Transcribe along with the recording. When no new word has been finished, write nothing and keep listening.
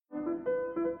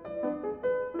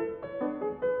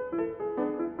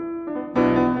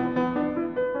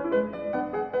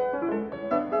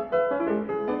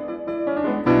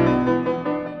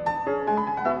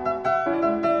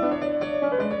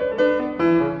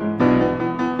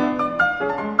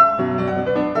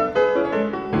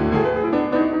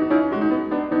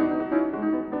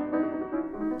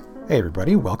Hey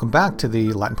everybody, welcome back to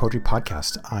the Latin Poetry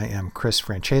Podcast. I am Chris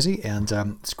Francesi, and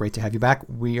it's great to have you back.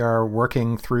 We are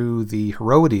working through the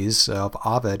Heroides of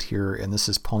Ovid here, and this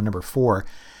is poem number 4,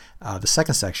 the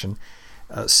second section.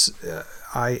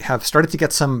 I have started to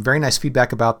get some very nice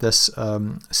feedback about this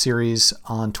series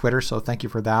on Twitter, so thank you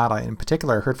for that. In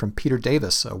particular, I heard from Peter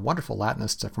Davis, a wonderful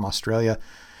Latinist from Australia,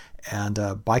 and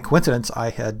by coincidence,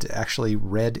 I had actually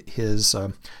read his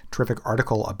terrific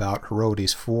article about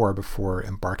Heroides 4 before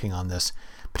embarking on this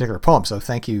particular poem. So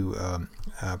thank you,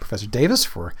 Professor Davis,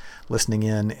 for listening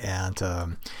in. And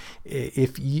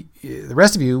if the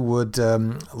rest of you would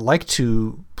like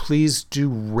to, please do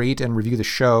rate and review the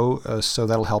show so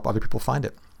that'll help other people find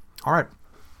it. All right.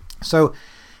 So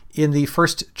in the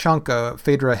first chunk,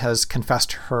 Phaedra has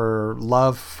confessed her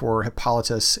love for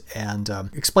Hippolytus and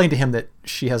explained to him that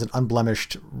she has an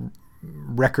unblemished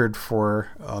record for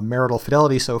marital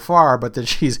fidelity so far, but that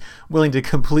she's willing to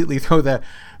completely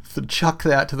chuck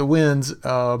that to the winds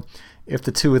if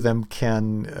the two of them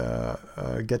can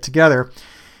get together.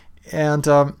 And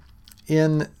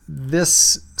in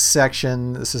this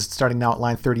section, this is starting now at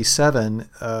line 37,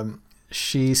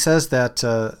 she says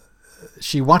that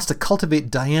she wants to cultivate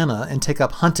Diana and take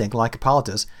up hunting like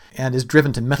Hippolytus, and is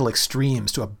driven to mental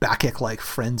extremes, to a Bacchic-like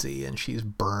frenzy, and she's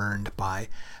burned by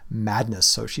madness.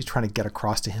 So she's trying to get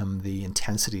across to him the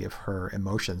intensity of her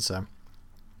emotions.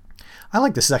 I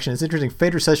like this section. It's interesting.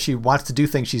 Phaedra says she wants to do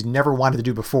things she's never wanted to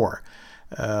do before.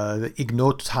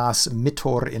 Ignotas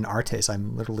mittor in artes.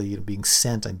 I'm literally being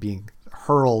sent. I'm being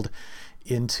hurled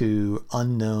into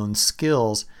unknown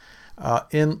skills.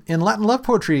 In Latin love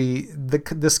poetry,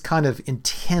 this kind of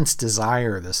intense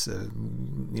desire, this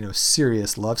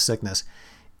serious lovesickness,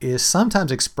 is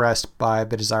sometimes expressed by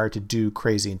the desire to do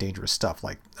crazy and dangerous stuff,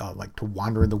 like to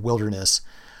wander in the wilderness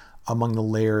among the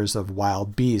lairs of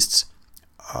wild beasts.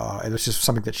 And it's just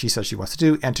something that she says she wants to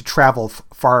do, and to travel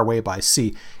far away by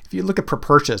sea. If you look at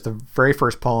Propertius, the very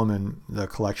first poem in the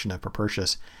collection of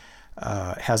Propertius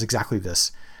has exactly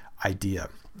this idea.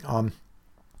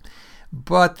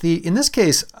 But in this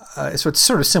case, so it's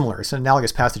sort of similar. It's an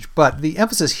analogous passage, but the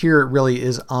emphasis here really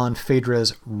is on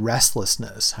Phaedra's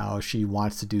restlessness, how she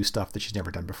wants to do stuff that she's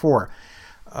never done before.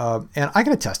 And I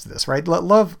can attest to this, right?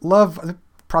 Love,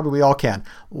 probably we all can.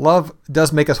 Love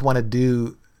does make us want to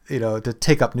do, to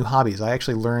take up new hobbies. I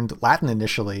actually learned Latin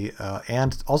initially,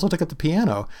 and also took up the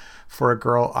piano for a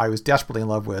girl I was desperately in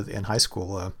love with in high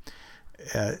school.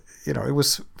 It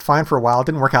was fine for a while. It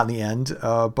didn't work out in the end,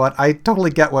 but I totally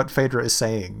get what Phaedra is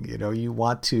saying. You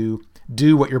want to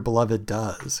do what your beloved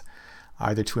does,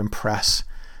 either to impress,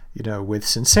 with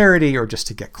sincerity or just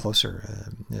to get closer.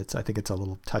 I think it's a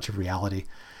little touch of reality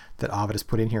that Ovid has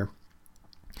put in here.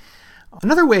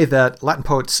 Another way that Latin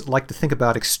poets like to think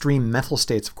about extreme mental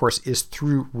states, of course, is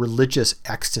through religious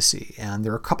ecstasy. And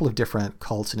there are a couple of different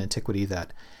cults in antiquity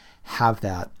that have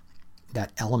that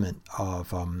element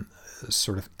of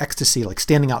sort of ecstasy, like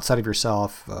standing outside of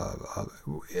yourself,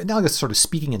 analogous sort of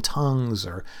speaking in tongues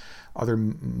or other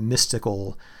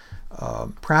mystical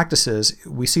practices.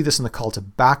 We see this in the cult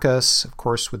of Bacchus, of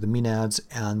course, with the Maenads,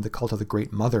 and the cult of the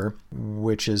Great Mother,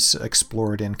 which is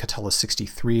explored in Catullus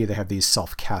 63. They have these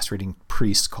self-castrating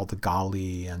priests called the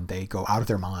Galli, and they go out of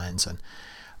their minds. And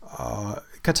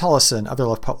Catullus and other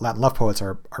Latin love poets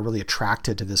are really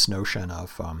attracted to this notion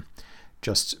of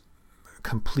just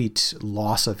complete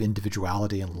loss of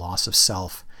individuality and loss of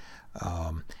self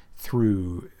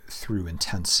through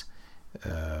intense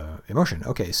emotion.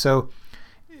 Okay, so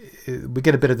we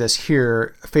get a bit of this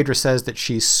here. Phaedra says that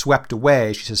she's swept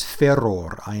away. She says,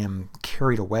 feror, I am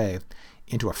carried away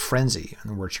into a frenzy.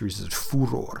 And the word she uses is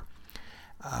furor.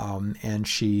 And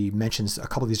she mentions a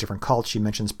couple of these different cults. She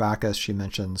mentions Bacchus. She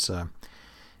mentions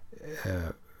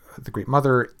the Great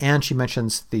Mother, and she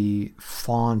mentions the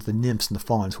fauns, the nymphs and the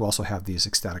fauns, who also have these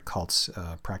ecstatic cults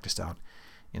practiced out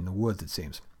in the woods, it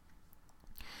seems.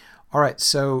 All right,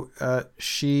 so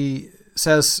she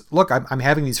says, look, I'm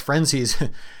having these frenzies,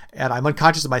 and I'm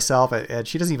unconscious of myself, and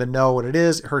she doesn't even know what it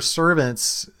is. Her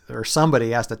servants or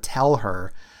somebody has to tell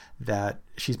her that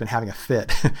she's been having a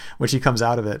fit when she comes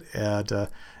out of it. And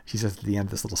she says at the end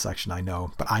of this little section, I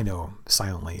know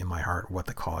silently in my heart what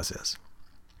the cause is.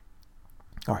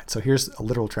 All right, so here's a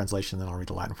literal translation, then I'll read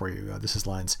the Latin for you. This is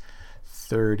lines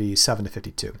 37 to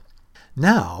 52.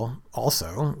 Now,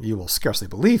 also, you will scarcely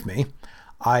believe me,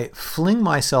 I fling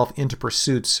myself into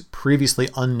pursuits previously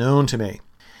unknown to me.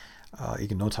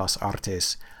 Ignotas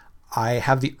artes. I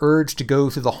have the urge to go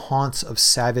through the haunts of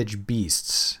savage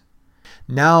beasts.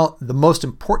 Now, the most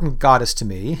important goddess to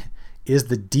me is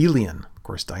the Delian, of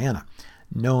course, Diana,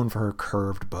 known for her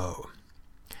curved bow.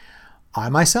 I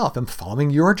myself am following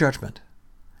your judgment.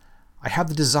 I have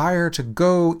the desire to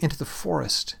go into the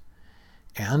forest,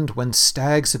 and when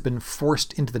stags have been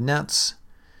forced into the nets,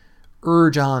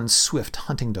 urge on swift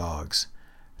hunting dogs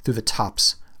through the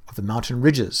tops of the mountain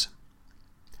ridges,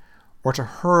 or to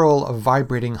hurl a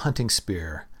vibrating hunting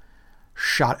spear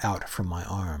shot out from my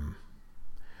arm,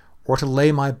 or to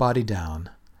lay my body down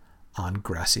on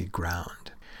grassy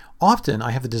ground. Often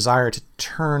I have the desire to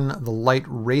turn the light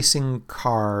racing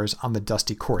cars on the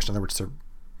dusty course, in other words, to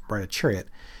ride a chariot,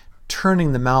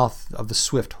 turning the mouth of the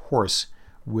swift horse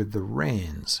with the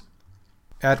reins.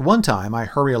 At one time I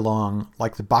hurry along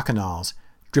like the bacchanals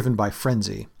driven by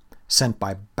frenzy, sent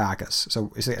by Bacchus.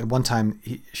 So at one time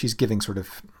she's giving sort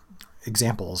of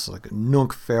examples, like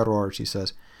nunc feror, she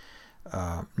says,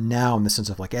 now in the sense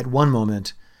of like at one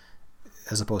moment,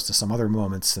 as opposed to some other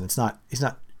moments, and she's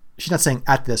not saying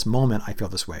at this moment I feel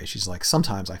this way. She's like,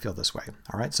 sometimes I feel this way.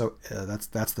 All right, so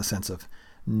that's the sense of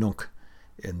nunc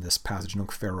in this passage,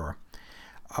 nunc feror.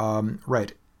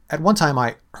 Right. At one time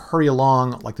I hurry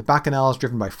along like the bacchanals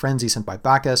driven by frenzy sent by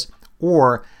Bacchus,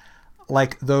 or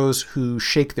like those who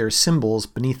shake their cymbals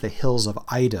beneath the hills of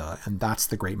Ida, and that's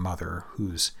the great mother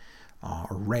whose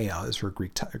Rhea is her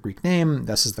Greek name.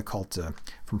 This is the cult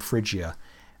from Phrygia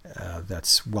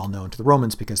that's well known to the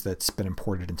Romans because that's been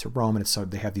imported into Rome, and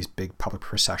they have these big public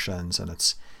processions, and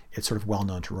it's sort of well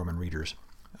known to Roman readers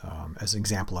as an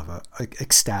example of a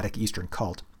ecstatic Eastern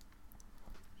cult.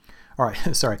 All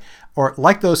right, sorry. Or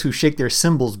like those who shake their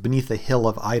cymbals beneath the hill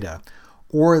of Ida,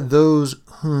 or those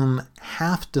whom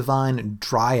half-divine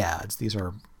dryads, these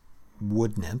are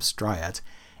wood nymphs, dryads,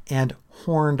 and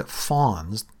horned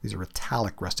fauns, these are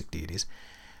italic rustic deities,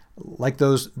 like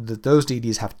those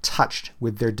deities have touched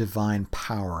with their divine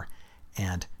power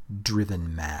and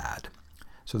driven mad.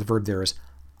 So the verb there is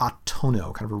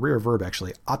attono, kind of a rare verb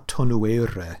actually,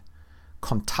 attonuere,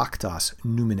 contactas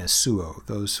numine suo,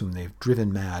 those whom they've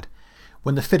driven mad.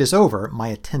 When the fit is over, my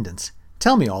attendants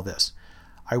tell me all this.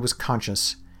 I was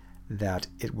conscious that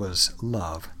it was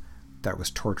love that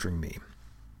was torturing me.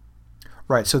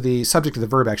 Right, so the subject of the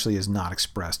verb actually is not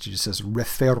expressed. It just says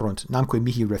referunt, namque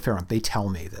mihi referunt. They tell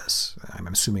me this. I'm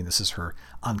assuming this is her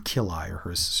ancilli, or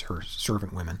her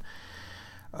servant women,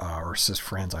 or cis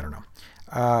friends, I don't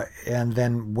know. And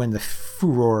then when the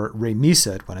furor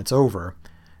remisit, when it's over,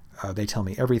 they tell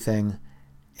me everything,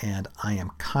 and I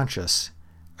am conscious.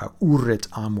 Urit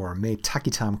amor, me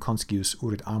tacitam conscius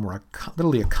urit amor.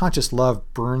 Literally, a conscious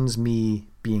love burns me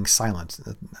being silent.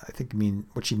 I think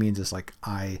what she means is like,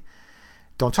 I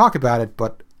don't talk about it,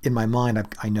 but in my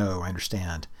mind, I know, I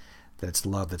understand that it's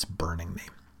love that's burning me.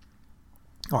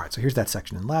 All right, so here's that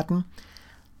section in Latin.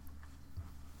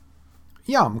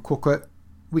 Iam quoque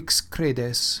vix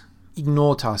credes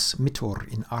ignotas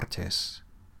mitor in artes,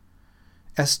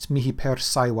 est mihi per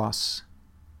saevas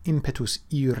impetus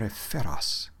ire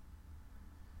feras.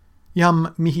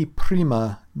 Iam mihi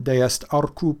prima deest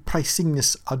arcu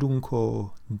praesignis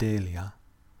adunco delia,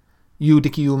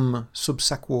 judicium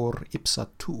subsequor ipsa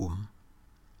tuum.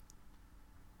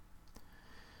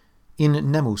 In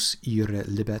nemus ire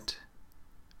libet,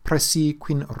 presi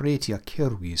quin retia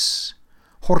cervis,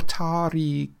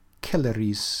 hortari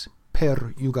celeris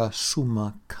per juga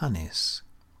summa canes.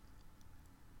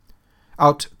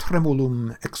 Aut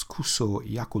tremulum excuso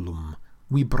iaculum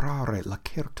vibrare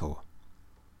lacerto,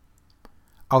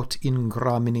 aut in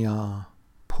graminia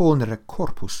ponere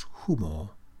corpus humo.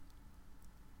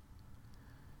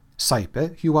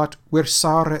 Saepe huat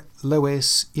versare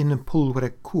leves in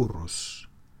pulvere currus,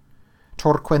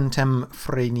 torquentem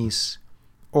frenis,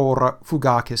 ora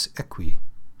fugaces equi.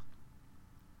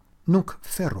 Nunc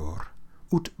feror,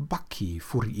 ut bacchi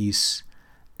furiis,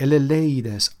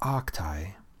 eleleides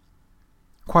actae,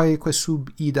 quaeque sub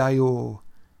idaeo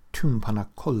tympana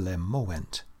colle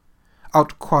movent,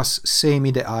 aut quas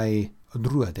semideae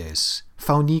druades,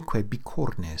 faunique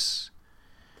bicornes,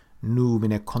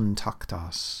 numine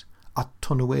contactas,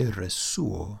 attonuere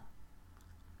suo.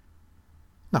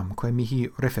 Namque mihi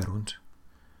referunt,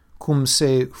 cum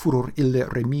se furor ille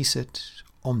remiset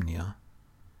omnia,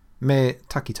 me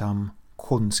tacitam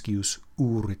conscius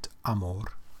urit amor.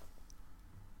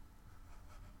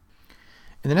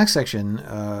 In the next section,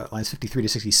 lines 53 to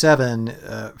 67,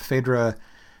 Phaedra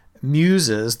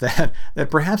muses that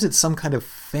perhaps it's some kind of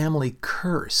family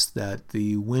curse that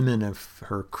the women of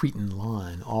her Cretan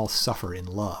line all suffer in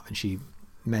love. And she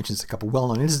mentions a couple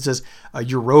well-known instances.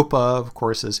 Europa, of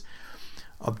course, is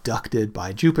abducted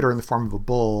by Jupiter in the form of a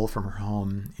bull from her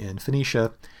home in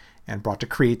Phoenicia and brought to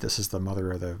Crete. This is the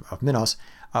mother of Minos.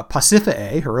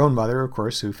 Pasiphae, her own mother, of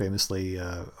course, who famously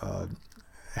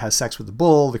has sex with the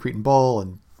bull, the Cretan bull,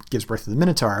 and gives birth to the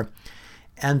Minotaur.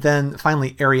 And then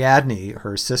finally, Ariadne,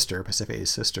 her sister, Pasiphae's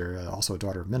sister, also a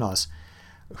daughter of Minos,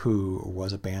 who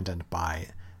was abandoned by,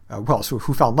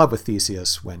 who fell in love with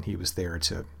Theseus when he was there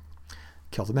to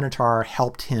kill the Minotaur,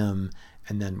 helped him,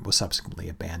 and then was subsequently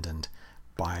abandoned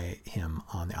by him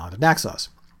on the island of Naxos.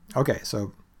 Okay,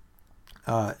 so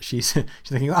she's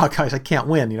thinking, oh gosh, I can't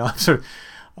win.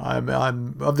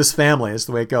 I'm of this family. It's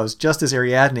the way it goes. Just as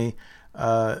Ariadne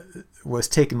was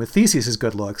taken with Theseus's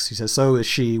good looks, he says, so is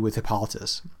she with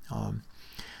Hippolytus.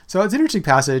 So it's an interesting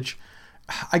passage.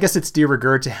 I guess it's de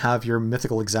rigueur to have your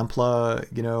mythical exempla,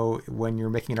 when you're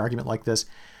making an argument like this.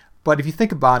 But if you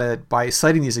think about it, by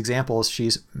citing these examples,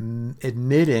 she's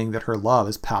admitting that her love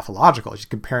is pathological. She's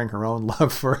comparing her own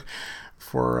love for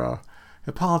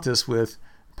Hippolytus with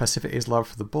Pasiphae's love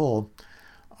for the bull.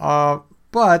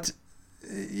 But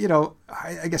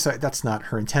I guess that's not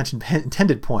her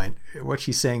intended point. What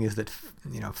she's saying is that,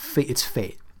 fate, it's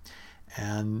fate.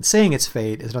 And saying it's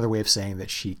fate is another way of saying that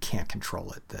she can't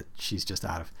control it, that she's just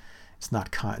it's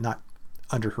not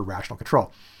under her rational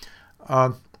control.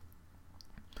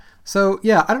 So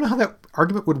yeah, I don't know how that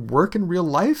argument would work in real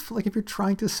life. Like if you're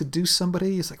trying to seduce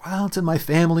somebody, it's like, well, it's in my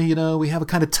family, we have a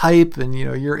kind of type and,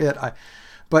 you're it.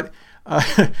 But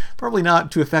probably not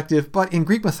too effective. But in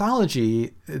Greek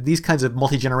mythology, these kinds of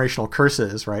multi-generational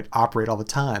curses, right, operate all the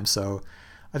time. So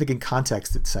I think in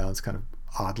context, it sounds kind of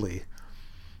oddly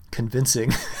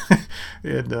convincing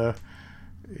in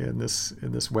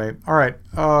this way. All right.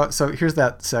 So here's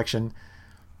that section.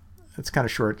 It's kind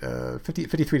of short,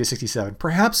 53 to 67.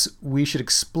 Perhaps we should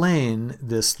explain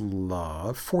this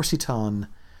love. Forsitan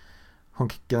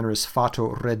hunc generis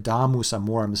fato redamus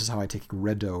amorum. This is how I take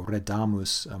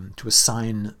redamus, to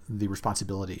assign the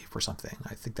responsibility for something.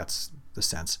 I think that's the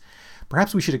sense.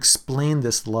 Perhaps we should explain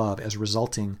this love as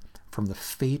resulting from the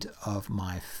fate of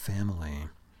my family.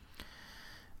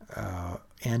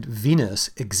 And Venus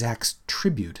exacts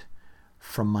tribute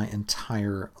from my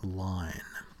entire line.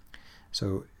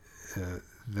 So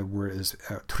the word is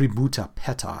tributa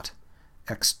petat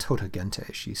ex tota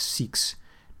gente. She seeks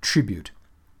tribute.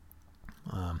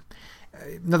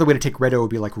 Another way to take redo would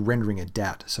be like rendering a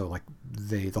debt. So like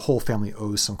the whole family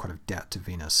owes some kind of debt to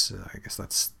Venus. I guess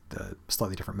that's the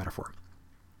slightly different metaphor.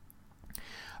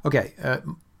 Okay,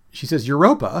 she says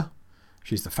Europa,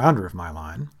 she's the founder of my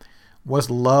line, was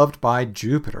loved by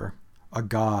Jupiter, a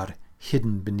god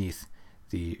hidden beneath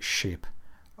the shape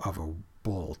of a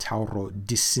bull. Tauro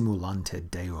dissimulante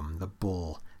deum, the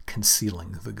bull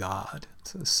concealing the god.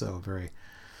 So very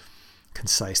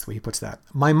concise the way he puts that.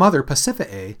 My mother,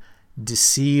 Pasiphae,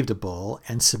 deceived a bull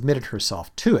and submitted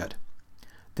herself to it,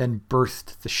 then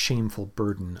birthed the shameful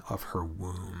burden of her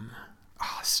womb.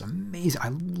 Oh, it's amazing. I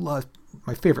love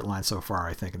my favorite line so far,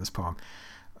 I think, in this poem.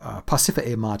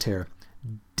 Pasiphae mater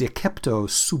decepto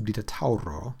subdita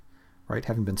tauro, right,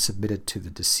 having been submitted to the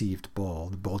deceived bull.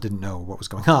 The bull didn't know what was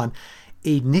going on.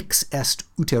 E nix est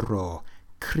utero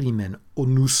crimen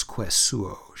onusque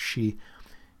suo.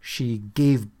 She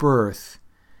gave birth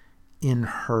in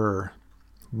her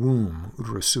womb,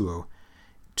 utero suo,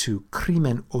 to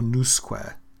crimen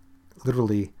onusque,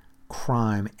 literally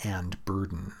crime and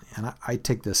burden. And I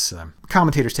take this,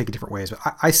 commentators take it different ways, but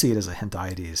I see it as a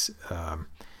Hendiades,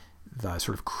 the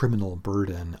sort of criminal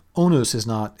burden. Onus is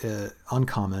not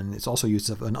uncommon. It's also used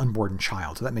of an unborn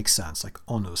child, so that makes sense. Like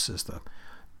onus is the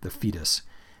fetus.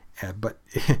 But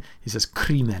he says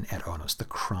crimen et onus, the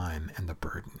crime and the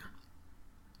burden.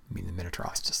 I mean, the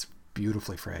Minotaur is just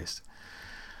beautifully phrased.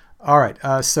 All right,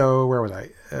 so where was I?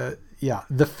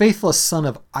 The faithless son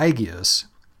of Aegeus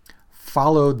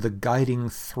followed the guiding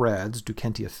threads,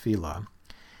 Ducentia Phila,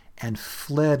 and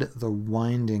fled the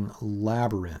winding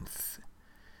labyrinth,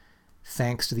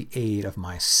 thanks to the aid of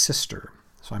my sister.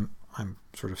 So I'm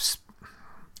sort of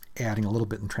adding a little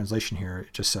bit in translation here.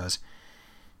 It just says,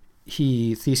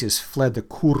 Theseus, fled the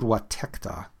curva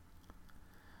tecta,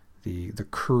 the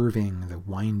curving, the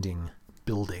winding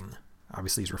building.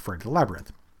 Obviously, he's referring to the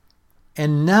labyrinth.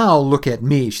 And now look at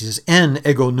me, she says, en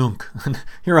ego nunc.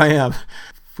 Here I am.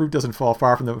 Fruit doesn't fall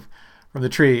far from the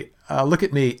tree. Look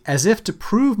at me, as if to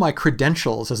prove my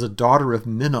credentials as a daughter of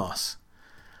Minos.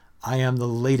 I am the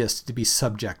latest to be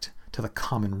subject to the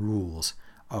common rules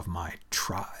of my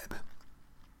tribe.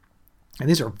 And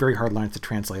these are very hard lines to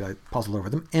translate. I puzzled over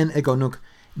them. En ego nunc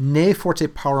ne forte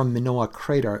parum Minoa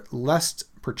credar, lest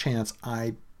perchance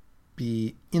I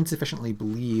be insufficiently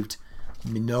believed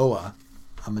Minoa,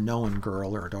 a Minoan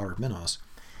girl or a daughter of Minos.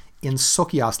 In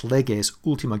socias leges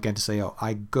ultima gentes eo,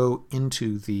 I go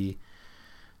into the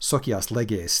socias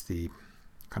leges, the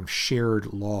kind of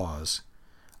shared laws,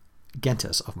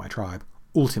 gentes of my tribe,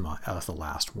 ultima as the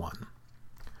last one.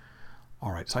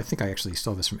 All right, so I think I actually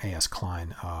stole this from A.S.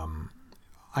 Klein.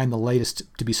 I'm the latest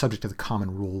to be subject to the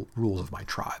common rules of my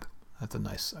tribe. That's I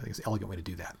think it's an elegant way to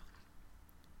do that.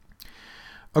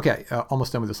 Okay,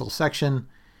 almost done with this little section.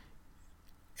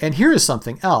 And here is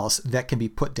something else that can be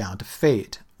put down to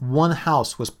fate. One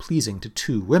house was pleasing to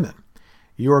two women.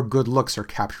 Your good looks are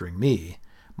capturing me.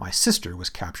 My sister was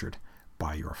captured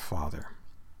by your father.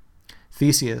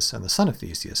 Theseus and the son of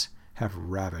Theseus have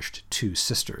ravished two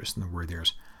sisters. And the word there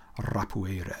is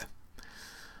rapuere.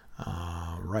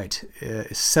 Right.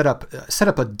 Set up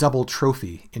a double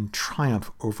trophy in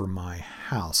triumph over my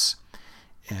house.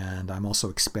 And I'm also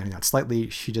expanding that slightly.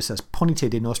 She just says, Ponite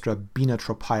de nostra bina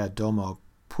tropaia domo.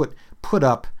 Put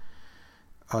up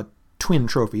twin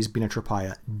trophies, bina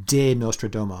tropaia, de nostra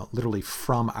domo, literally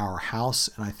from our house.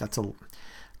 And that's a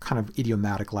kind of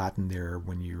idiomatic Latin there.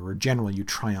 When you're a general, you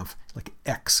triumph, like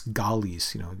ex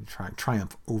Gallis,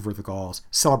 triumph over the Gauls,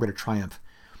 celebrate a triumph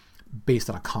based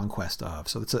on a conquest of.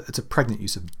 So it's a pregnant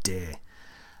use of de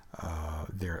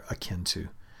there, akin to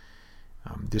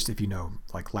just if you know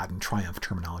like Latin triumph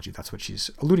terminology, that's what she's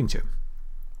alluding to.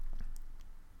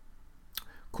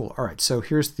 Cool. All right, so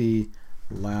here's the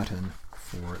Latin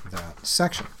for that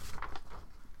section.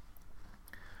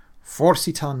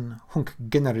 Forsitan hunc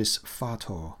generis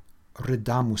fato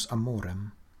redamus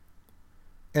amorem,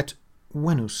 et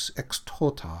Venus ex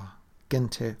tota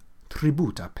gente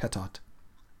tributa petat.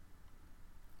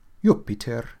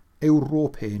 Jupiter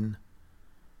Europein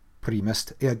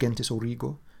primest eagentis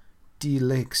origo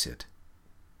dilexit,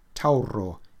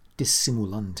 Tauro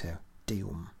dissimulante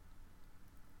deum.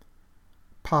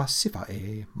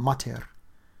 Pacifae mater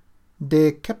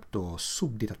de cepto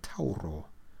subdita Tauro,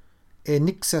 e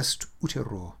nix est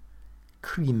utero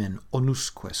crimen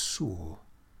onusque suo.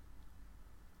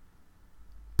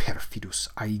 Perfidus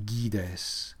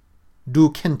Aegides,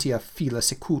 ducentia fila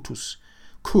secutus,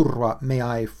 curva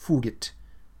meae fugit,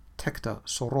 tecta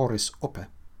sororis ope.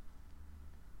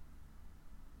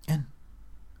 En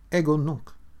ego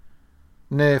nunc,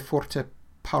 ne forte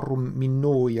parum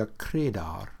minoia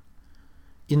credar,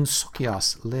 in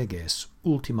socias leges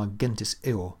ultima gentis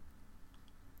eo.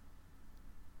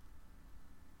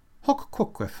 Hoc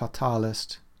quoque fatal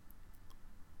est,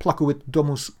 placuit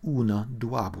domus una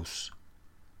duabus.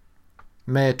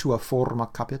 Me tua forma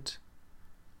capit,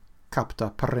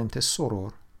 capta parentes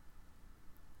soror.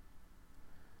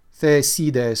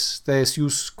 Thesides,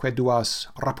 Thesiusque duas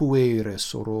rapuere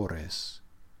sorores.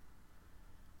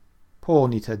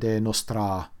 Ponite de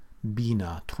nostra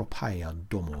bina tropaia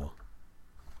domo.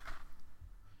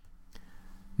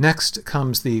 Next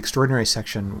comes the extraordinary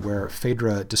section where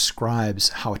Phaedra describes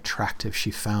how attractive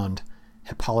she found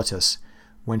Hippolytus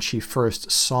when she first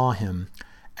saw him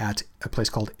at a place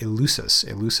called Eleusis.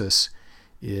 Eleusis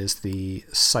is the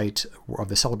site of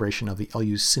the celebration of the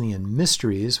Eleusinian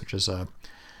Mysteries, which is an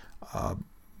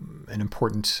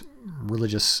important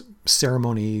religious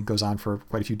ceremony, goes on for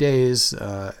quite a few days,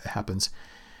 happens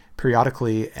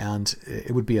periodically, and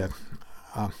it would be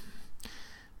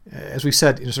as we've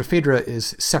said, so Phaedra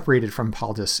is separated from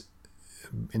Hippolytus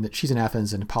in that she's in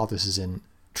Athens and Hippolytus is in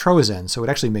Troezen, so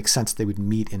it actually makes sense they would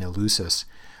meet in Eleusis,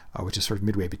 which is sort of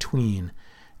midway between.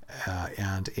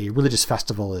 And a religious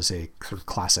festival is a sort of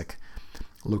classic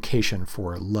location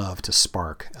for love to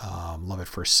spark, love at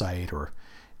first sight, or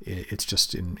it's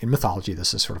just in mythology,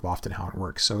 this is sort of often how it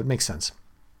works. So it makes sense.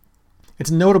 It's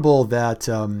notable that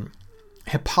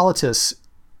Hippolytus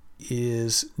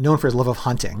is known for his love of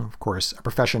hunting, of course, a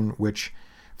profession which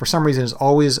for some reason is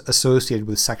always associated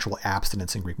with sexual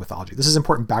abstinence in Greek mythology. This is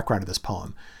important background to this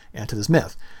poem and to this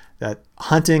myth, that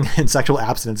hunting and sexual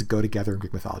abstinence go together in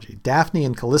Greek mythology. Daphne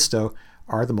and Callisto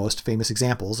are the most famous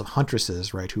examples of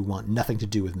huntresses, right, who want nothing to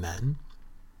do with men.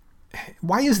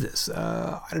 Why is this?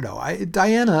 I don't know.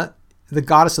 Diana, the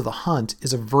goddess of the hunt,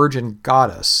 is a virgin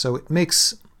goddess, so it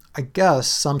makes, I guess,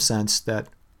 some sense that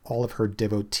all of her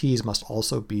devotees must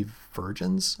also be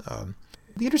virgins.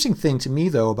 The interesting thing to me,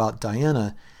 though, about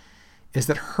Diana is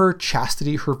that her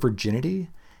chastity, her virginity,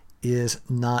 is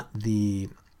not the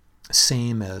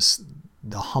same as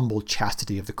the humble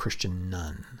chastity of the Christian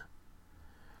nun,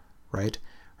 right?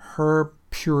 Her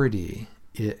purity,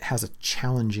 it has a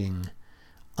challenging,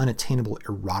 unattainable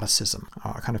eroticism,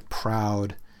 a kind of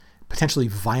proud, potentially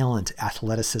violent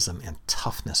athleticism and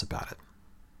toughness about it.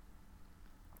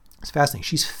 It's fascinating.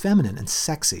 She's feminine and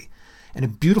sexy and a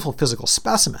beautiful physical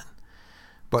specimen,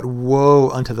 but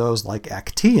woe unto those like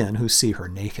Actaeon who see her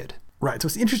naked. Right, so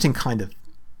it's an interesting kind of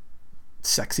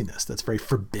sexiness that's very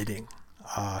forbidding.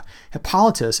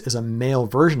 Hippolytus is a male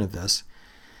version of this.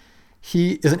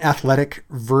 He is an athletic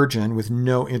virgin with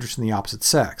no interest in the opposite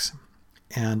sex.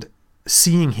 And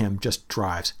seeing him just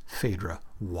drives Phaedra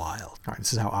wild. All right,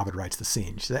 this is how Ovid writes the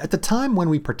scene. She said, at the time when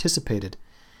we participated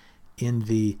in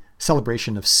the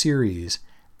celebration of Ceres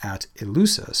at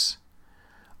Eleusis,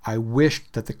 I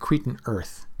wished that the Cretan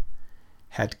earth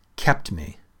had kept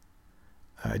me,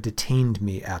 detained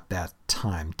me at that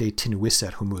time. De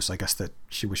tenuisset humus, I guess that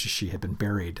she wishes she had been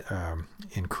buried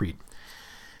in Crete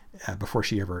before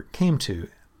she ever came to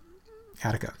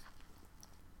Attica.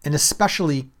 An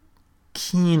especially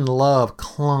keen love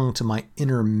clung to my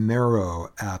inner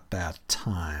marrow at that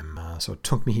time. So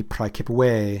tunc mihi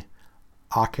praecipue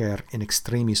acer in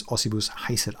extremis ossibus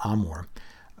haesit amor.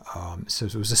 So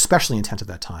it was especially intense at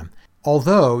that time.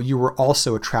 Although you were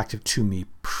also attractive to me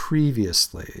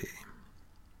previously.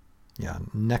 Yeah,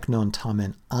 nec non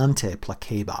tamen ante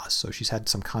placebas. So she's had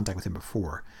some contact with him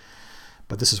before.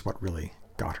 But this is what really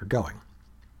got her going.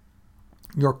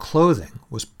 Your clothing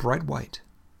was bright white.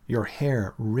 Your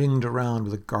hair ringed around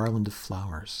with a garland of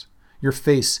flowers. Your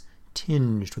face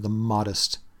tinged with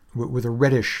a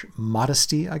reddish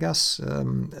modesty, I guess.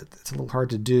 It's a little hard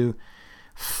to do.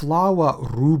 Flava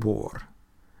rubor,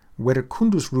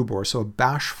 verecundus rubor, so a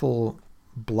bashful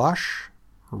blush,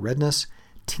 redness.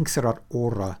 Tinxerat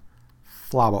ora,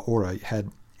 flava ora,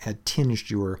 had tinged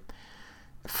your.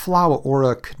 Flava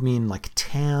ora could mean like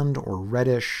tanned or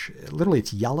reddish. Literally,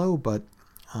 it's yellow, but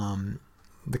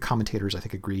the commentators, I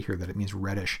think, agree here that it means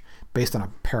reddish, based on a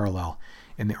parallel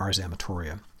in the Ars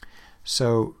Amatoria.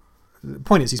 So the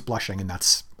point is he's blushing, and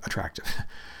that's attractive.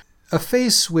 A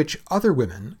face which other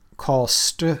women call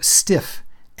stiff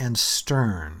and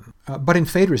stern. But in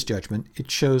Phaedra's judgment,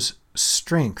 it shows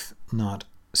strength, not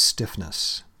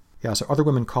stiffness. Yeah, so other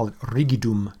women call it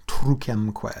rigidum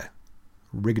trucemque.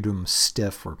 Rigidum,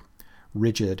 stiff or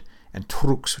rigid, and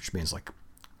trux, which means like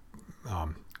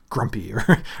grumpy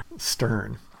or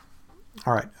stern.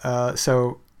 All right,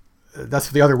 so that's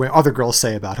what the other girls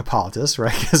say about Hippolytus,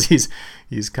 right? Because he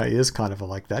is kind of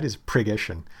like that. He's priggish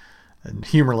and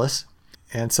humorless.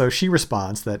 And so she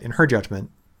responds that in her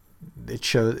judgment,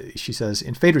 she says,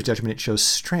 in Phaedra's judgment, it shows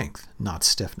strength, not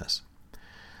stiffness.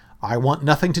 I want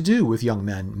nothing to do with young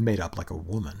men made up like a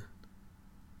woman.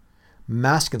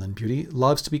 Masculine beauty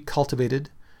loves to be cultivated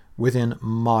within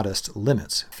modest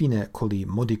limits. Fine coli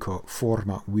modico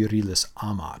forma virilis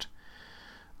amat.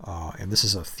 And this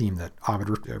is a theme that Ovid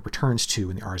returns to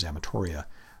in the Ars Amatoria,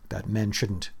 that men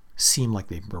shouldn't seem like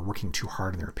they were working too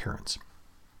hard on their appearance.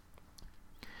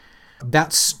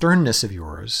 That sternness of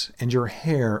yours, and your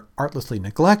hair artlessly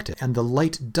neglected, and the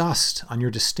light dust on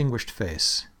your distinguished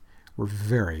face were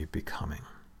very becoming.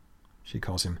 She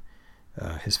calls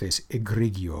his face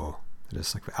egregio, that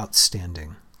is like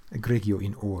outstanding. Egregio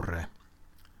in ore.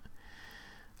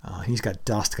 He's got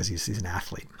dust because he's an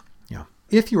athlete. Yeah.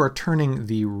 If you are turning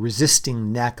the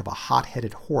resisting neck of a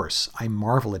hot-headed horse, I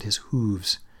marvel at his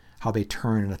hooves, how they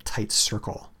turn in a tight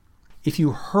circle. If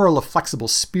you hurl a flexible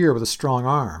spear with a strong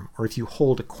arm, or if you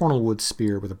hold a cornelwood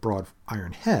spear with a broad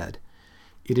iron head,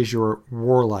 it is your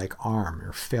warlike arm,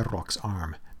 your ferox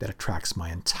arm, that attracts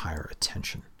my entire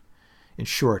attention. In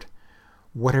short,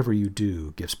 whatever you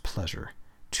do gives pleasure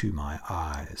to my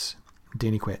eyes.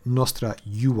 Denique nostra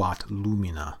juvat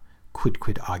lumina, quid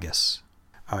ages.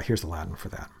 Here's the Latin for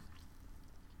that.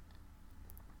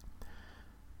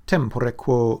 Tempore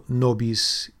quo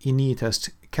nobis init est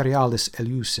carialis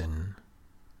Eleusin,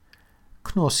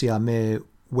 Cnosia me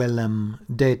velem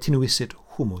de tenuissit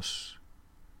humus.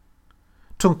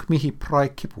 Tunc mihi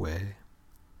praecipue,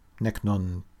 nec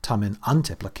non tamen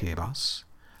ante placebas,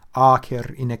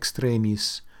 acer in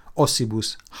extremis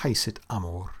ossibus haesit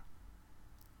amor.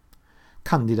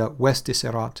 Candida vestis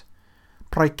erat,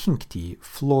 praecincti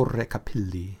flore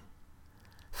capilli,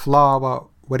 flava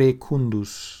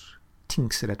verecundus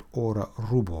tinxeret ora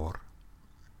rubor.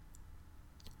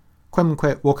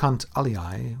 Quemque vocant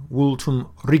aliae, vultum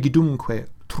rigidumque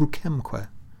trucemque.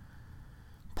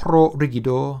 Pro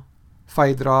rigido,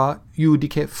 Phaedra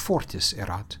iudice fortis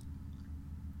erat.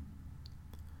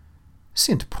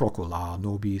 Sint procula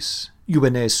nobis,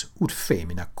 juvenes ut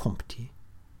femina compti.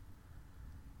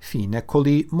 Fine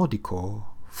coli modico,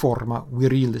 forma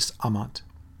virilis amat.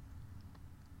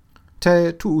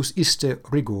 Te tuus iste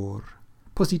rigor,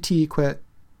 positique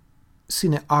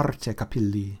sine arte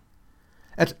capilli,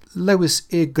 et levis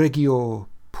egregio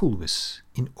pulvis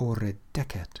in ore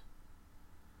decet.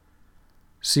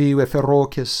 Sive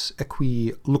ferocis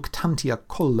equi luctantia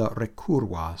colla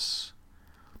recurvas,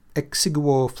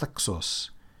 exiguo flexos,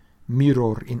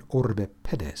 miror in orbe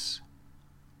pedes.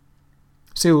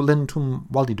 Seu lentum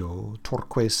valido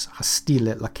torques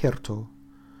hastile lacerto,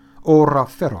 ora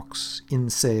ferox in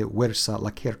se versa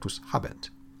lacertus habet.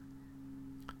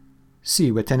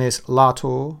 sive tenes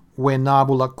lato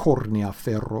venabula cornea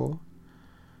ferro,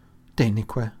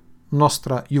 denique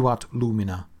nostra iuat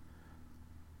lumina,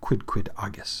 quidquid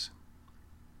ages.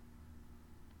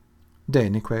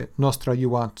 Denique nostra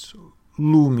iuat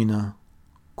lumina,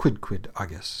 quidquid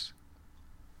ages.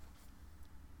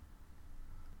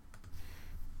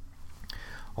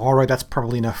 All right, that's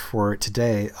probably enough for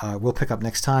today. We'll pick up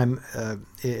next time.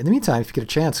 In the meantime, if you get a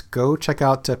chance, go check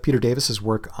out Peter Davis's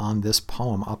work on this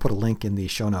poem. I'll put a link in the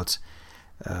show notes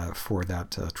for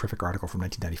that terrific article from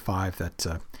 1995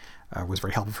 that was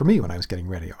very helpful for me when I was getting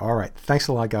ready. All right, thanks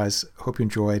a lot, guys. Hope you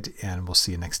enjoyed, and we'll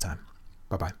see you next time.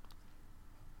 Bye-bye.